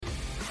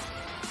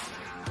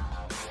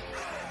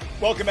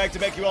Welcome back to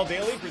BetQL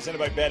Daily, presented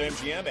by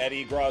BetMGM.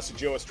 Eddie Gross,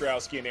 Joe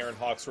Ostrowski, and Aaron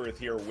Hawksworth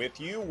here with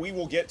you. We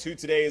will get to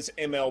today's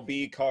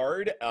MLB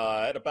card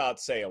at about,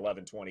 say,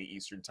 11:20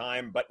 Eastern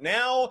Time. But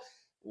now,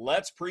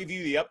 let's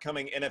preview the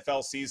upcoming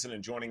NFL season.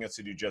 And joining us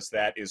to do just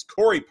that is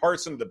Corey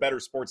Parson of the Better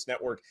Sports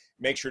Network.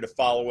 Make sure to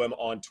follow him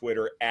on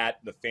Twitter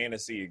at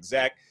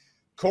 @TheFantasyExec.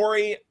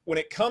 Corey, when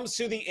it comes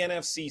to the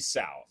NFC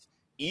South,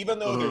 even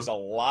though there's a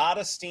lot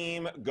of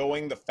steam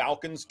going the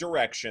Falcons'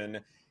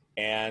 direction,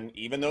 and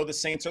even though the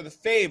Saints are the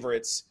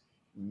favorites,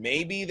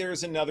 maybe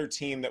there's another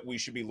team that we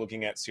should be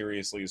looking at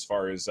seriously as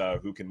far as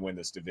who can win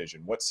this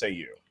division. What say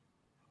you?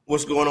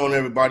 What's going on,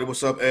 everybody?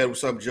 What's up, Ed?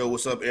 What's up, Joe?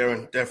 What's up,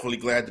 Aaron? Definitely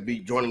glad to be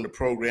joining the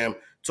program,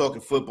 talking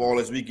football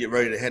as we get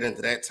ready to head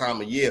into that time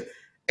of year.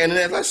 And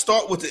then let's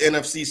start with the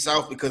NFC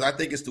South because I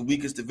think it's the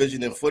weakest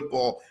division in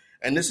football.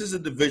 And this is a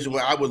division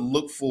where I would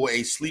look for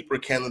a sleeper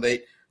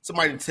candidate,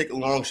 somebody to take a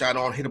long shot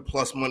on, hit a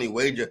plus money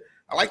wager.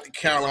 I like the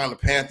Carolina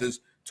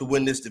Panthers to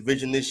win this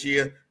division this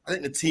year. I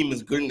think the team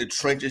is good in the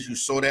trenches. You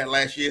saw that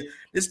last year.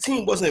 This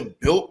team wasn't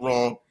built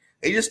wrong.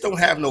 They just don't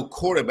have no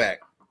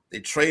quarterback.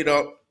 They trade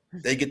up.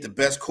 They get the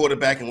best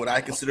quarterback in what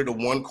I consider the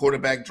one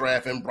quarterback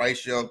draft in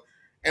Bryce Young.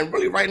 And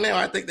really right now,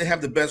 I think they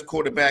have the best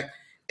quarterback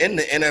in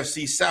the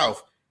NFC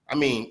South. I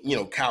mean, you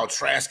know, Kyle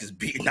Trask is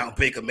beating out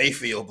Baker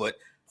Mayfield, but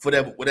for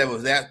whatever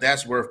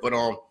that's worth. But,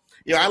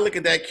 you know, I look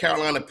at that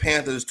Carolina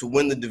Panthers to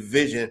win the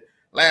division.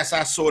 Last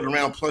I saw it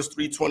around plus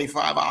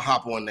 325. I'll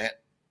hop on that.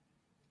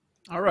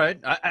 All right.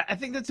 I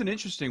think that's an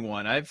interesting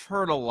one. I've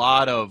heard a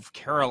lot of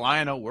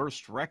Carolina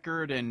worst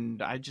record,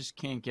 and I just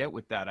can't get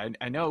with that.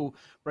 I know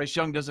Bryce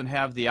Young doesn't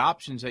have the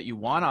options that you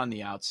want on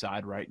the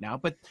outside right now,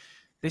 but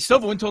they still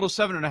have a win total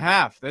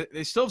 7.5.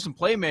 They still have some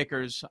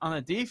playmakers on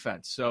the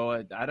defense, so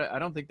I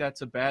don't think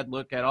that's a bad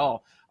look at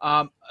all.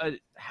 How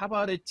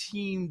about a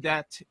team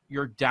that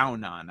you're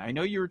down on? I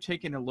know you were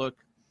taking a look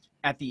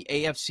at the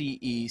AFC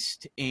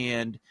East,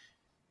 and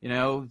you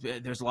know,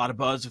 there's a lot of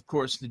buzz, of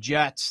course, the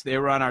Jets. They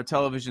were on our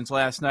televisions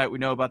last night. We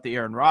know about the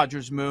Aaron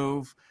Rodgers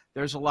move.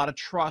 There's a lot of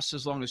trust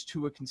as long as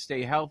Tua can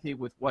stay healthy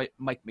with what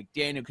Mike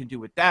McDaniel can do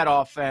with that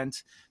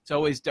offense. It's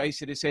always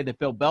dicey to say that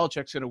Bill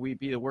Belichick's going to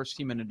be the worst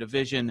team in the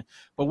division.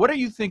 But what are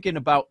you thinking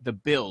about the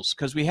Bills?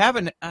 Because we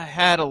haven't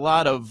had a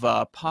lot of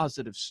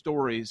positive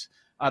stories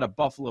out of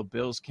Buffalo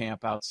Bills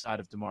camp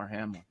outside of DeMar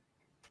Hamlin.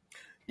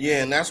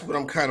 Yeah, and that's what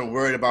I'm kind of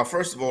worried about.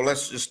 First of all,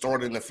 let's just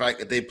start in the fact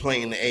that they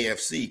play in the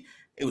AFC.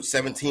 It was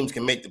 7 teams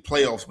can make the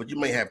playoffs, but you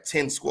may have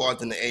 10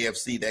 squads in the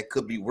AFC that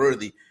could be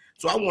worthy.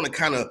 So I want to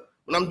kind of,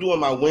 when I'm doing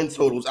my win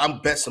totals, I'll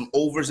bet some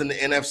overs in the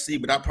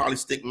NFC, but I'll probably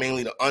stick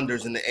mainly to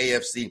unders in the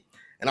AFC,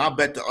 and I'll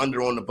bet the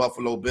under on the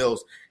Buffalo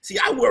Bills. See,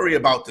 I worry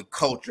about the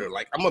culture.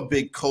 Like, I'm a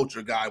big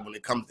culture guy when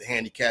it comes to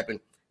handicapping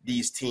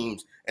these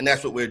teams, and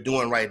that's what we're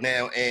doing right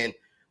now. And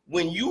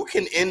when you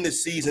can end the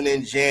season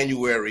in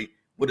January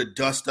with a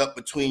dust-up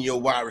between your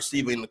wide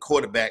receiver and the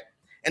quarterback,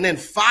 and then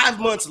 5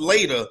 months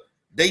later –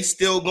 they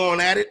still going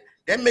at it,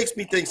 that makes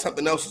me think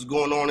something else is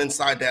going on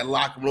inside that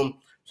locker room.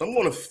 So I'm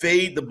going to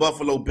fade the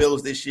Buffalo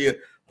Bills this year.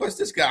 Plus,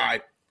 this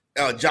guy,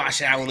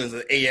 Josh Allen, is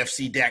an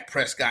AFC Dak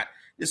Prescott.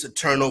 This is a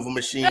turnover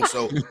machine,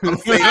 so I'm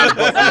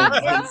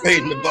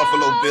fading the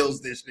Buffalo Bills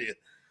this year.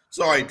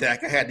 Sorry,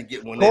 Dak, I had to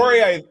get one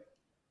Corey, in.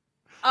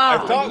 I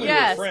thought we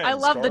were friends, I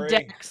love Corey. the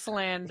Dak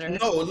slander.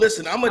 No,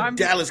 listen, I'm a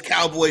Dallas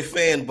Cowboy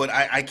fan, but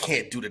I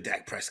can't do the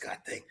Dak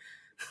Prescott thing.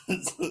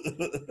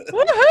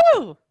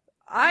 Woohoo!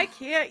 I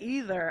can't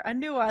either. I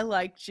knew I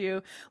liked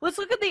you. Let's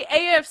look at the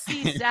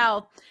AFC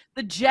South.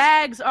 The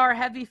Jags are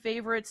heavy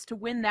favorites to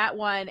win that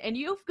one, and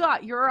you've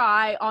got your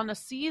eye on a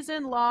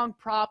season-long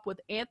prop with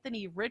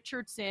Anthony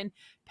Richardson,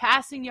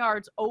 passing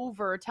yards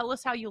over. Tell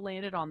us how you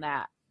landed on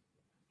that.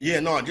 Yeah,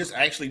 no, just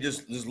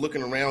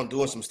looking around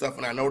doing some stuff,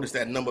 and I noticed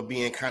that number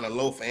being kind of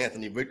low for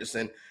Anthony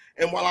Richardson.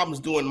 And while I was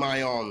doing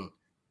my,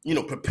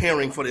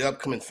 preparing for the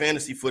upcoming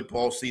fantasy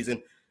football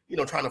season,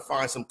 trying to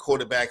find some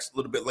quarterbacks a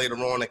little bit later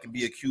on that can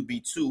be a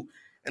QB2.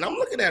 And I'm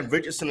looking at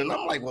Richardson, and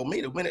I'm like, well,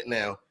 wait a minute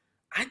now.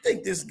 I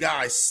think this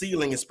guy's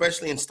ceiling,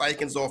 especially in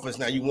Steichen's offense,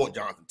 now you want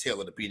Jonathan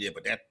Taylor to be there,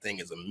 but that thing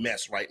is a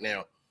mess right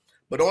now.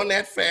 But on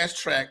that fast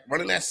track,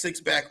 running that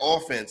six-back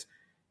offense,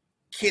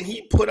 can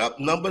he put up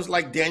numbers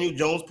like Daniel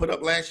Jones put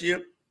up last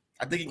year?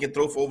 I think he can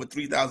throw for over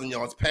 3,000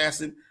 yards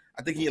passing.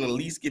 I think he can at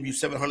least give you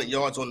 700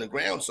 yards on the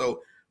ground.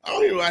 So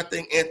I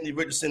think Anthony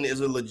Richardson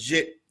is a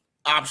legit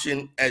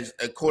option as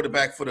a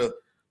quarterback for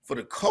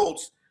the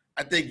Colts.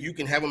 I think you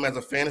can have him as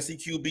a fantasy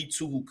QB2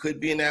 who could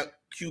be in that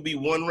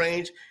QB1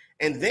 range.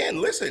 And then,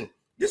 listen,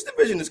 this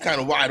division is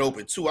kind of wide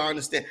open too. I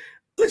understand.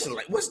 Listen,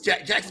 like what's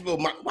Jacksonville?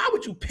 Why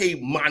would you pay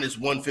minus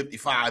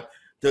 155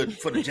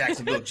 for the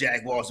Jacksonville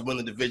Jaguars to win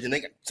the division? They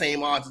got the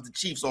same odds as the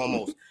Chiefs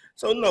almost.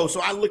 So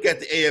I look at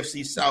the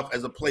AFC South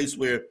as a place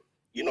where,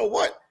 you know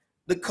what?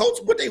 The Colts,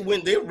 what they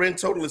win, their win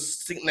total is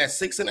sitting at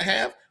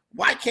 6.5.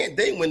 Why can't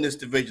they win this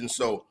division?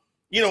 So,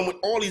 with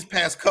all these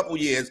past couple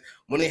years,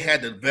 when they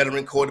had the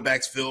veteran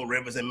quarterbacks, Phil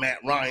Rivers and Matt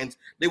Ryan,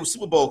 they were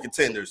Super Bowl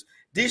contenders.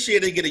 This year,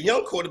 they get a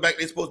young quarterback.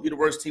 They're supposed to be the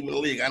worst team in the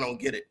league. I don't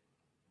get it.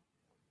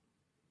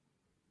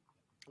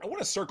 I want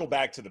to circle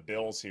back to the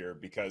Bills here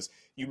because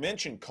you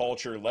mentioned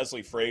culture.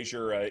 Leslie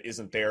Frazier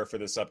isn't there for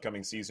this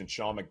upcoming season.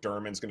 Sean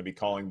McDermott's going to be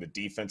calling the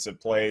defensive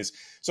plays.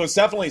 So it's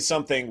definitely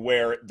something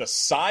where the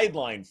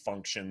sideline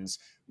functions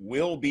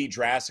will be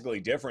drastically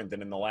different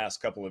than in the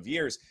last couple of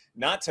years.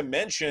 Not to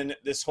mention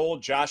this whole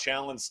Josh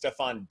Allen,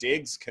 Stephon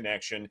Diggs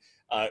connection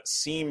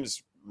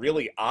seems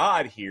really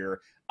odd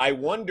here. I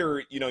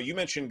wonder, you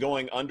mentioned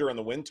going under on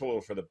the win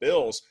total for the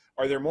Bills.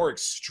 Are there more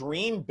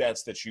extreme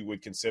bets that you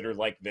would consider,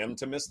 like them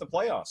to miss the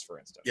playoffs, for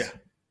instance? Yeah,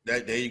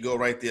 there you go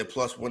right there,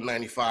 plus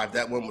 195.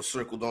 That one was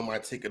circled on my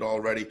ticket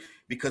already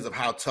because of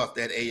how tough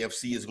that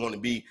AFC is going to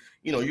be.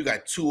 You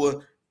got Tua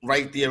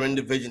right there in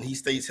division. He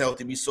stays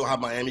healthy. We saw how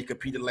Miami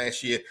competed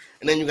last year.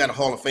 And then you got a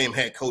Hall of Fame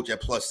head coach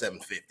at plus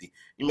 750.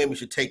 You maybe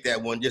should take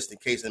that one just in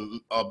case.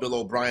 And Bill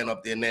O'Brien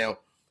up there now.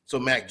 So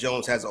Mac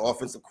Jones has an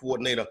offensive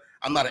coordinator.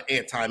 I'm not an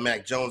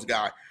anti-Mac Jones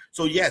guy.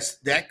 So, yes,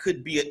 that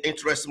could be an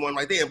interesting one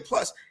right there. And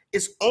plus,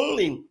 it's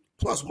only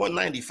plus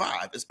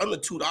 195. It's under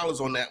 $2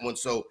 on that one.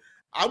 So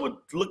I would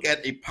look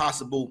at a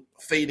possible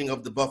fading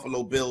of the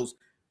Buffalo Bills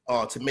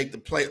to make the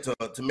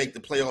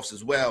playoffs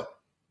as well.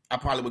 I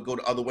probably would go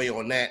the other way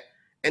on that.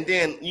 And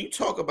then you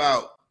talk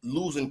about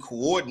losing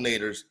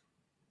coordinators.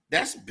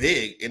 That's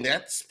big, and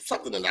that's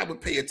something that I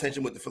would pay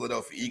attention with the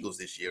Philadelphia Eagles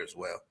this year as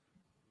well.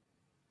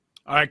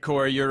 All right,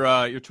 Corey,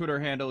 your Twitter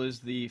handle is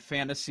the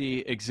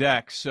Fantasy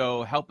Exec,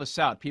 so help us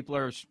out. People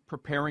are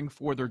preparing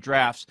for their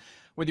drafts,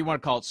 whether you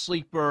want to call it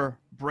sleeper,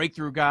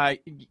 breakthrough guy.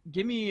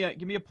 Give me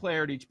a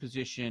player at each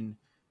position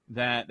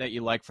that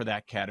you like for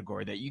that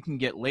category that you can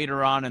get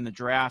later on in the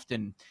draft,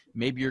 and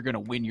maybe you're going to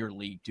win your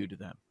league due to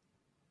them.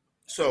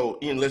 So,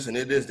 Ian, listen,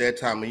 it is that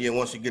time of year.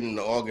 Once you get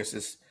into August,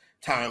 it's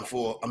time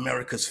for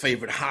America's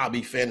favorite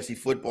hobby, fantasy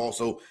football.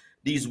 So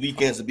these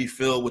weekends will be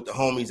filled with the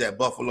homies at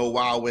Buffalo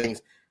Wild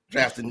Wings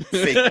drafting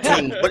fake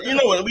teams. But you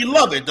know what? We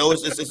love it, though.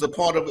 It's a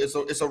part of it.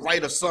 It's a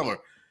rite of summer.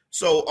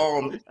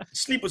 So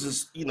sleepers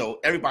is,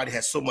 everybody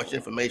has so much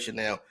information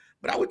now.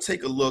 But I would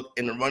take a look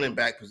in the running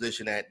back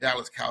position at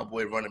Dallas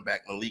Cowboy running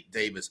back Malik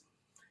Davis.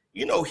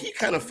 He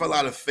kind of fell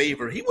out of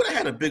favor. He would have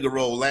had a bigger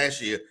role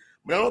last year,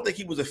 but I don't think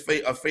he was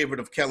a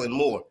favorite of Kellen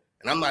Moore.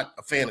 And I'm not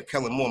a fan of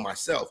Kellen Moore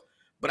myself.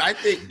 But I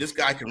think this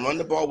guy can run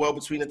the ball well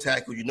between the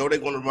tackles. They're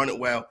going to run it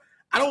well.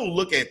 I don't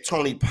look at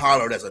Tony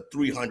Pollard as a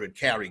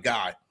 300-carry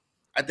guy.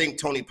 I think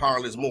Tony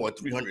Pollard is more a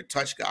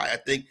 300-touch guy. I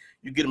think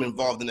you get him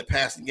involved in the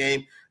passing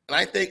game. And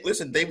I think,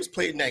 listen, Davis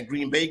played in that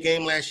Green Bay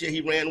game last year.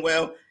 He ran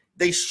well.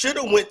 They should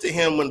have went to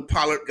him when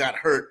Pollard got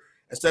hurt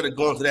instead of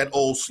going to that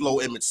old, slow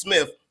Emmitt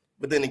Smith.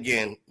 But then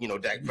again,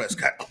 Dak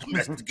Prescott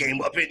messed the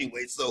game up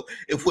anyway, so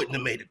it wouldn't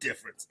have made a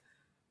difference.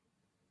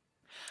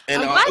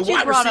 And I'm glad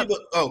you brought up.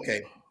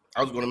 Okay,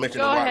 I was going to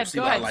mention the wide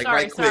receiver I like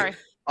right quick.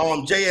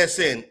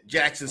 JSN,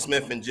 Jackson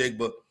Smith and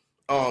Jigba.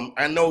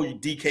 I know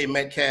DK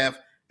Metcalf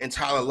and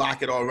Tyler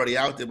Lockett already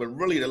out there, but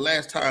really the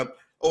last time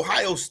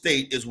Ohio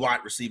State is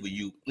wide receiver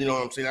you. You know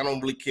what I'm saying? I don't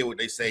really care what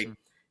they say.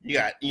 You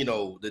got,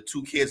 the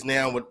two kids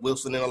now with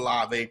Wilson and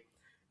Olave,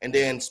 and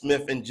then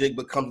Smith and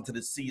Jigba come into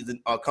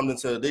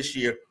this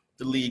year,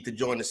 the league to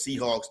join the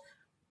Seahawks.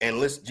 And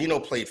listen, Geno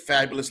played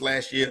fabulous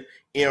last year,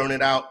 airing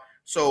it out.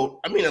 So,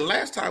 the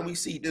last time we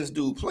see this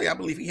dude play, I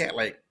believe he had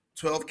like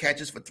 12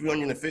 catches for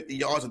 350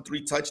 yards and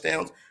 3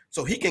 touchdowns.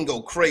 So he can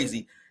go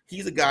crazy.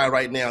 He's a guy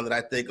right now that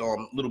I think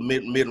little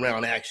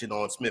mid-round action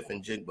on Smith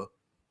and Jigba.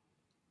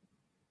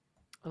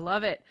 I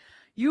love it.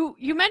 You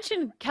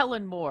mentioned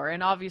Kellen Moore,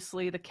 and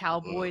obviously the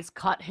Cowboys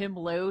cut him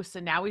loose,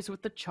 and now he's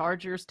with the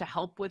Chargers to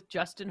help with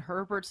Justin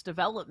Herbert's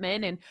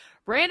development. And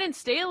Brandon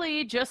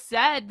Staley just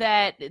said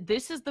that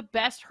this is the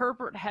best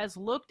Herbert has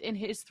looked in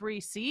his 3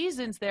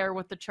 seasons there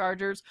with the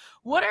Chargers.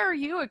 What are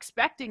you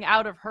expecting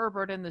out of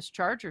Herbert and this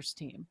Chargers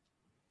team?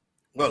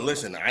 Well,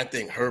 listen, I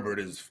think Herbert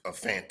is a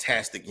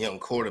fantastic young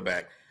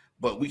quarterback,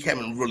 but we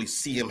haven't really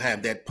seen him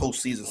have that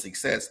postseason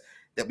success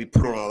that we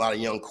put on a lot of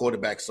young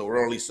quarterbacks so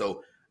early.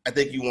 So I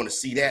think you want to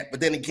see that. But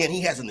then again, he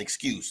has an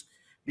excuse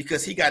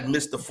because he got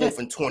missed the 4th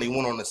and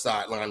 21 on the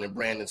sideline in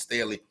Brandon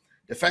Staley.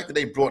 The fact that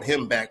they brought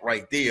him back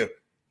right there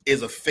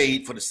is a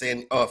fade for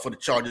the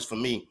Chargers for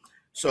me.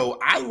 So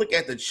I look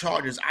at the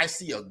Chargers. I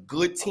see a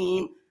good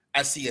team.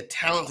 I see a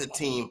talented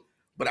team,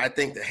 but I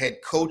think the head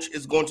coach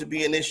is going to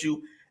be an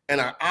issue. And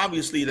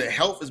obviously the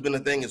health has been a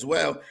thing as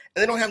well. And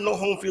they don't have no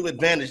home field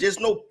advantage. There's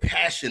no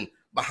passion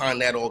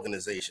behind that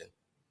organization.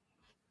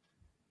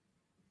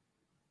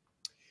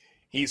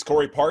 He's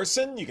Corey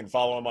Parson. You can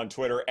follow him on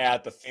Twitter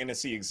at the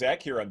Fantasy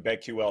Exec here on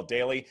BetQL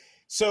Daily.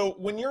 So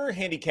when you're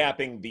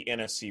handicapping the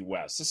NFC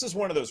West, this is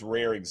one of those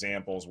rare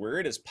examples where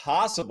it is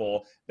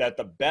possible that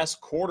the best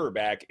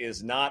quarterback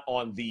is not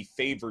on the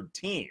favored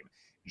team.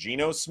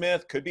 Geno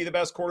Smith could be the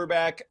best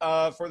quarterback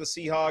for the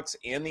Seahawks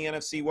in the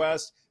NFC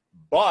West,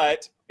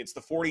 but it's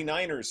the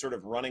 49ers sort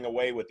of running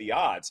away with the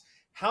odds.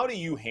 How do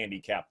you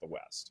handicap the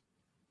West?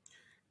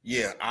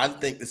 Yeah, I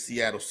think the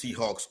Seattle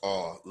Seahawks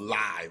are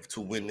live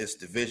to win this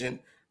division.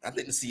 I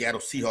think the Seattle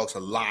Seahawks are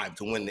live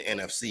to win the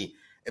NFC.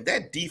 If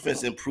that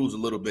defense improves a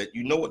little bit,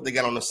 you know what they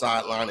got on the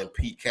sideline in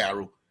Pete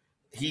Carroll.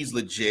 He's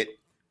legit.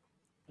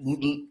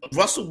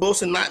 Russell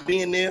Wilson not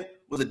being there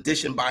was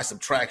addition by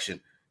subtraction.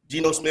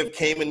 Geno Smith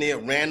came in there,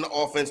 ran the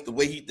offense the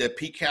way that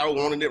Pete Carroll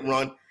wanted it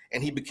run,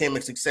 and he became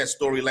a success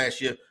story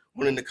last year,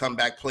 winning the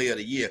comeback player of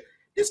the year.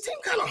 This team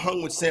kind of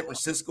hung with San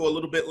Francisco a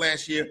little bit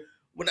last year.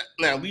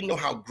 Now, we know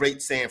how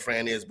great San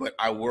Fran is, but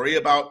I worry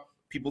about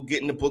people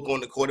getting the book on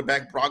the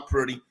quarterback, Brock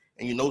Purdy,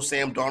 and you know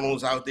Sam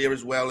Darnold's out there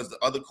as well as the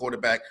other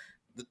quarterback,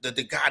 the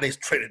guy they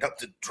traded up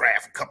to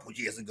draft a couple of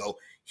years ago.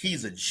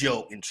 He's a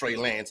joke in Trey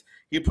Lance.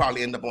 He'll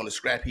probably end up on the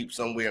scrap heap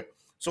somewhere.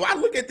 So I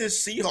look at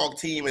this Seahawk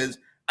team as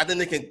I think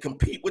they can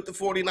compete with the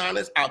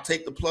 49ers. I'll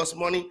take the plus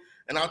money,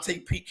 and I'll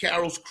take Pete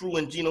Carroll's crew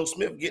and Geno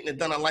Smith getting it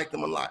done. I like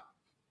them a lot.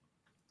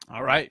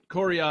 All right,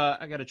 Corey,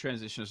 I got to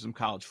transition to some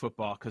college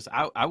football because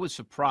I was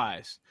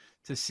surprised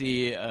to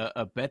see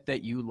a bet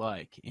that you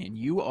like, and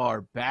you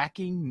are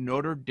backing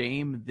Notre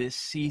Dame this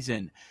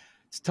season.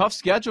 It's a tough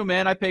schedule,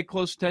 man. I pay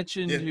close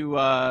attention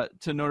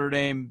to Notre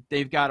Dame.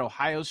 They've got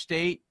Ohio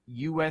State,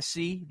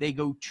 USC. They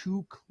go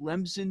to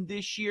Clemson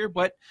this year,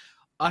 but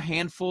a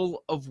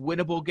handful of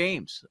winnable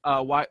games.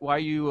 Why are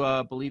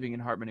you believing in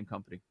Hartman and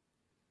company?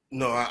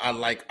 No, I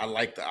like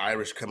the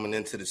Irish coming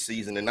into the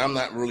season, and I'm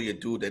not really a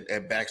dude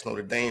that backs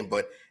Notre Dame,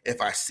 but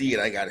if I see it,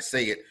 I got to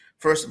say it.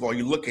 First of all,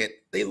 you look at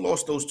they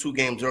lost those 2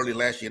 games early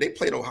last year. They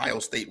played Ohio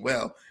State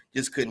well,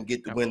 just couldn't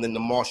get the win. Then the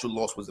Marshall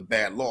loss was a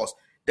bad loss.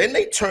 Then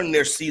they turned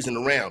their season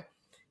around.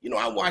 You know,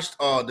 I watched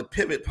the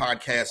Pivot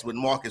podcast with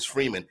Marcus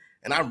Freeman,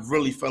 and I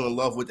really fell in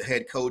love with the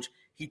head coach.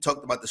 He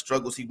talked about the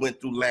struggles he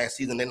went through last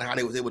season and how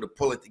they was able to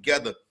pull it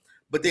together.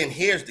 But then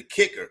here's the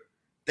kicker.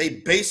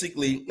 They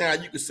basically, now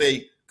you could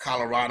say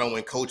Colorado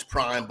and Coach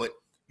Prime, but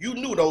you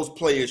knew those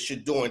players,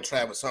 Shador and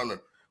Travis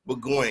Hunter, were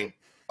going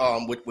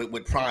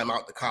with Prime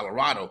out to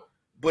Colorado.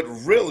 But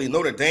really,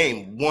 Notre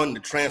Dame won the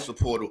transfer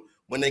portal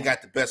when they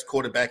got the best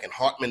quarterback and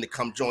Hartman to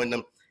come join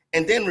them.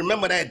 And then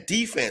remember that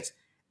defense.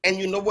 And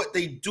you know what?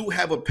 They do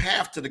have a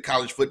path to the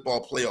college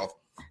football playoff.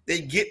 They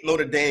get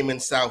Notre Dame in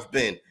South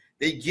Bend.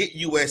 They get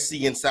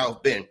USC in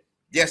South Bend.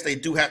 Yes, they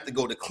do have to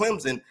go to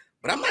Clemson,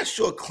 but I'm not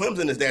sure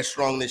Clemson is that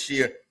strong this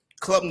year.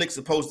 Klubnik's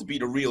supposed to be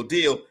the real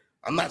deal.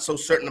 I'm not so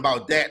certain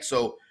about that.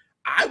 So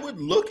I would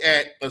look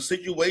at a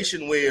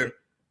situation where,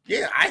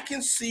 yeah, I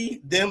can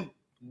see them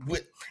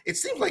with – it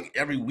seems like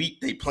every week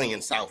they play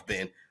in South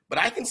Bend, but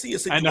I can see a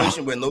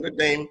situation where Notre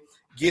Dame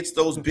gets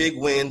those big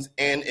wins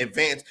and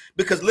advance.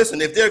 Because,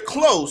 listen, if they're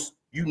close,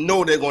 you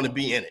know they're going to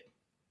be in it.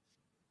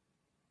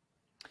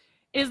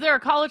 Is there a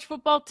college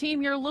football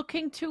team you're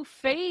looking to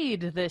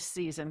fade this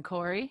season,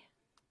 Corey?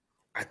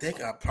 I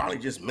think I probably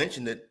just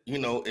mentioned it,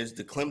 is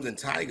the Clemson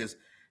Tigers.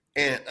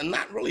 And I'm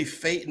not really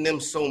fading them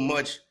so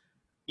much,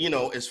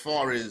 as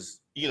far as,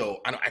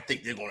 I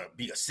think they're going to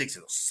be a 6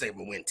 or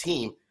 7 win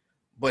team.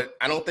 But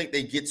I don't think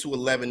they get to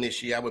 11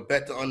 this year. I would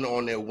bet the under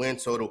on their win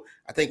total.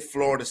 I think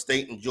Florida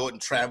State and Jordan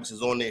Travis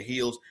is on their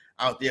heels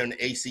out there in the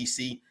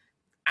ACC.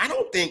 I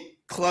don't think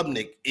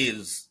Klubnik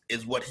is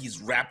what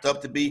he's wrapped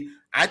up to be.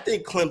 I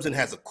think Clemson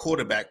has a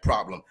quarterback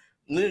problem.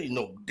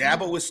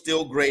 Dabo is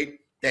still great.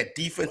 That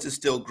defense is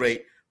still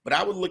great. But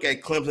I would look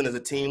at Clemson as a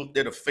team.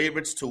 They're the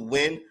favorites to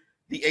win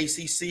the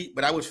ACC,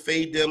 but I would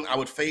fade them. I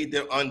would fade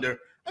their under.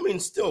 I mean,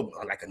 still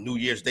like a New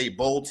Year's Day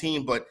bowl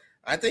team, but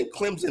I think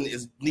Clemson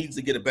needs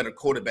to get a better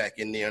quarterback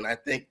in there, and I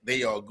think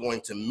they are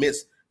going to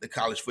miss the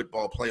college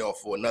football playoff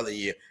for another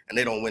year, and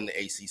they don't win the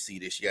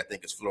ACC this year. I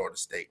think it's Florida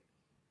State.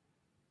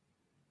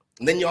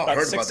 And then y'all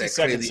heard about that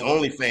crazy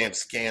OnlyFans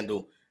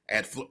scandal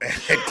at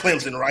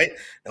Clemson, right?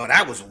 No,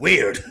 that was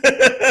weird.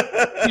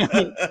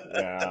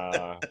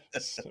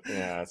 It's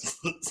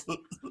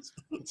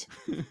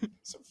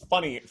a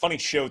funny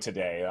show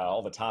today.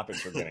 All the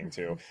topics we're getting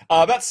to.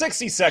 About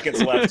 60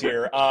 seconds left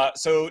here.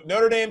 So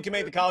Notre Dame can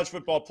make the college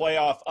football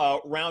playoff.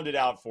 Round it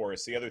out for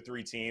us. The other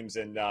 3 teams,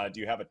 and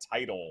do you have a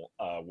title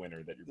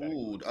winner that you're betting?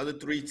 Ooh, the other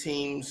 3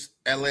 teams: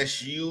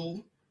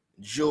 LSU,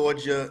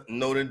 Georgia,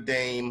 Notre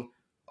Dame,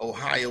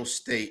 Ohio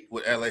State,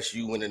 with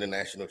LSU winning the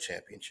national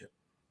championship.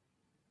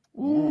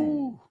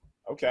 Ooh.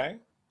 Okay.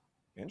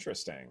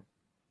 Interesting.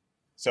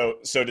 So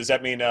does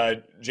that mean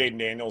Jaden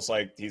Daniels,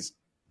 like, he's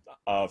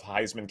of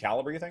Heisman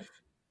caliber, you think?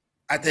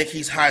 I think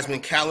he's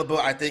Heisman caliber.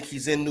 I think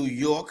he's in New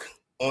York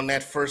on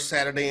that first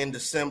Saturday in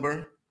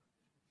December.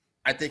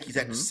 I think he's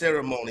at the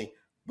ceremony,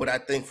 but I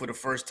think for the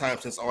first time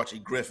since Archie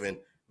Griffin,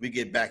 we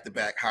get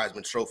back-to-back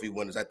Heisman Trophy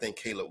winners. I think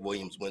Caleb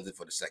Williams wins it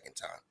for the second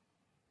time.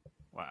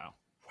 Wow.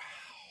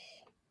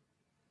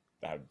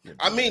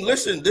 I mean,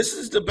 listen, this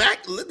is the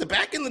back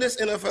end of this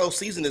NFL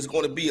season is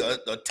going to be a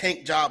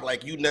tank job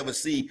like you never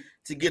see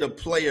to get a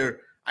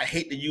player. I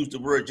hate to use the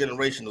word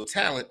generational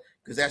talent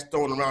because that's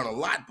thrown around a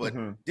lot, but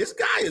this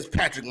guy is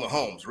Patrick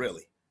Mahomes,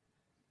 really.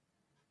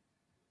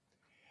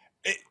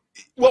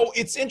 Well,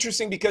 it's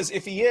interesting because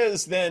if he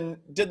is, then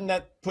didn't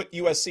that put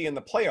USC in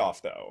the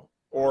playoff, though?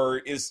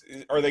 Or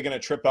are they going to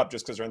trip up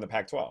just because they're in the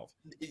Pac-12?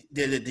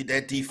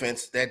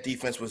 That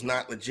defense was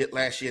not legit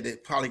last year. They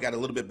probably got a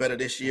little bit better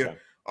this year. Okay.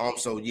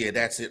 So yeah,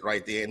 that's it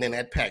right there. And then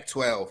that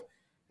Pac-12,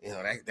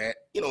 that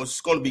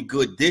it's going to be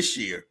good this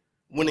year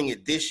winning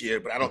it this year,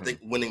 but I don't think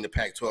winning the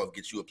Pac-12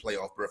 gets you a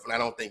playoff berth, and I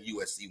don't think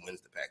USC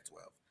wins the Pac-12.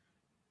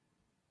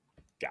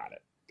 Got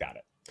it.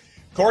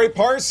 Corey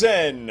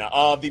Parson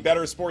of the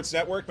Better Sports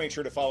Network. Make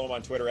sure to follow him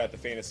on Twitter at the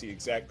Fantasy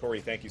Exec. Corey,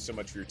 thank you so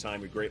much for your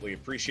time. We greatly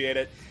appreciate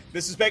it.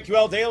 This is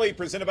BetQL Daily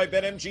presented by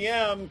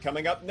BetMGM.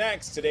 Coming up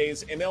next,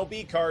 today's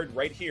MLB card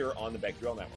right here on the BetQL Network.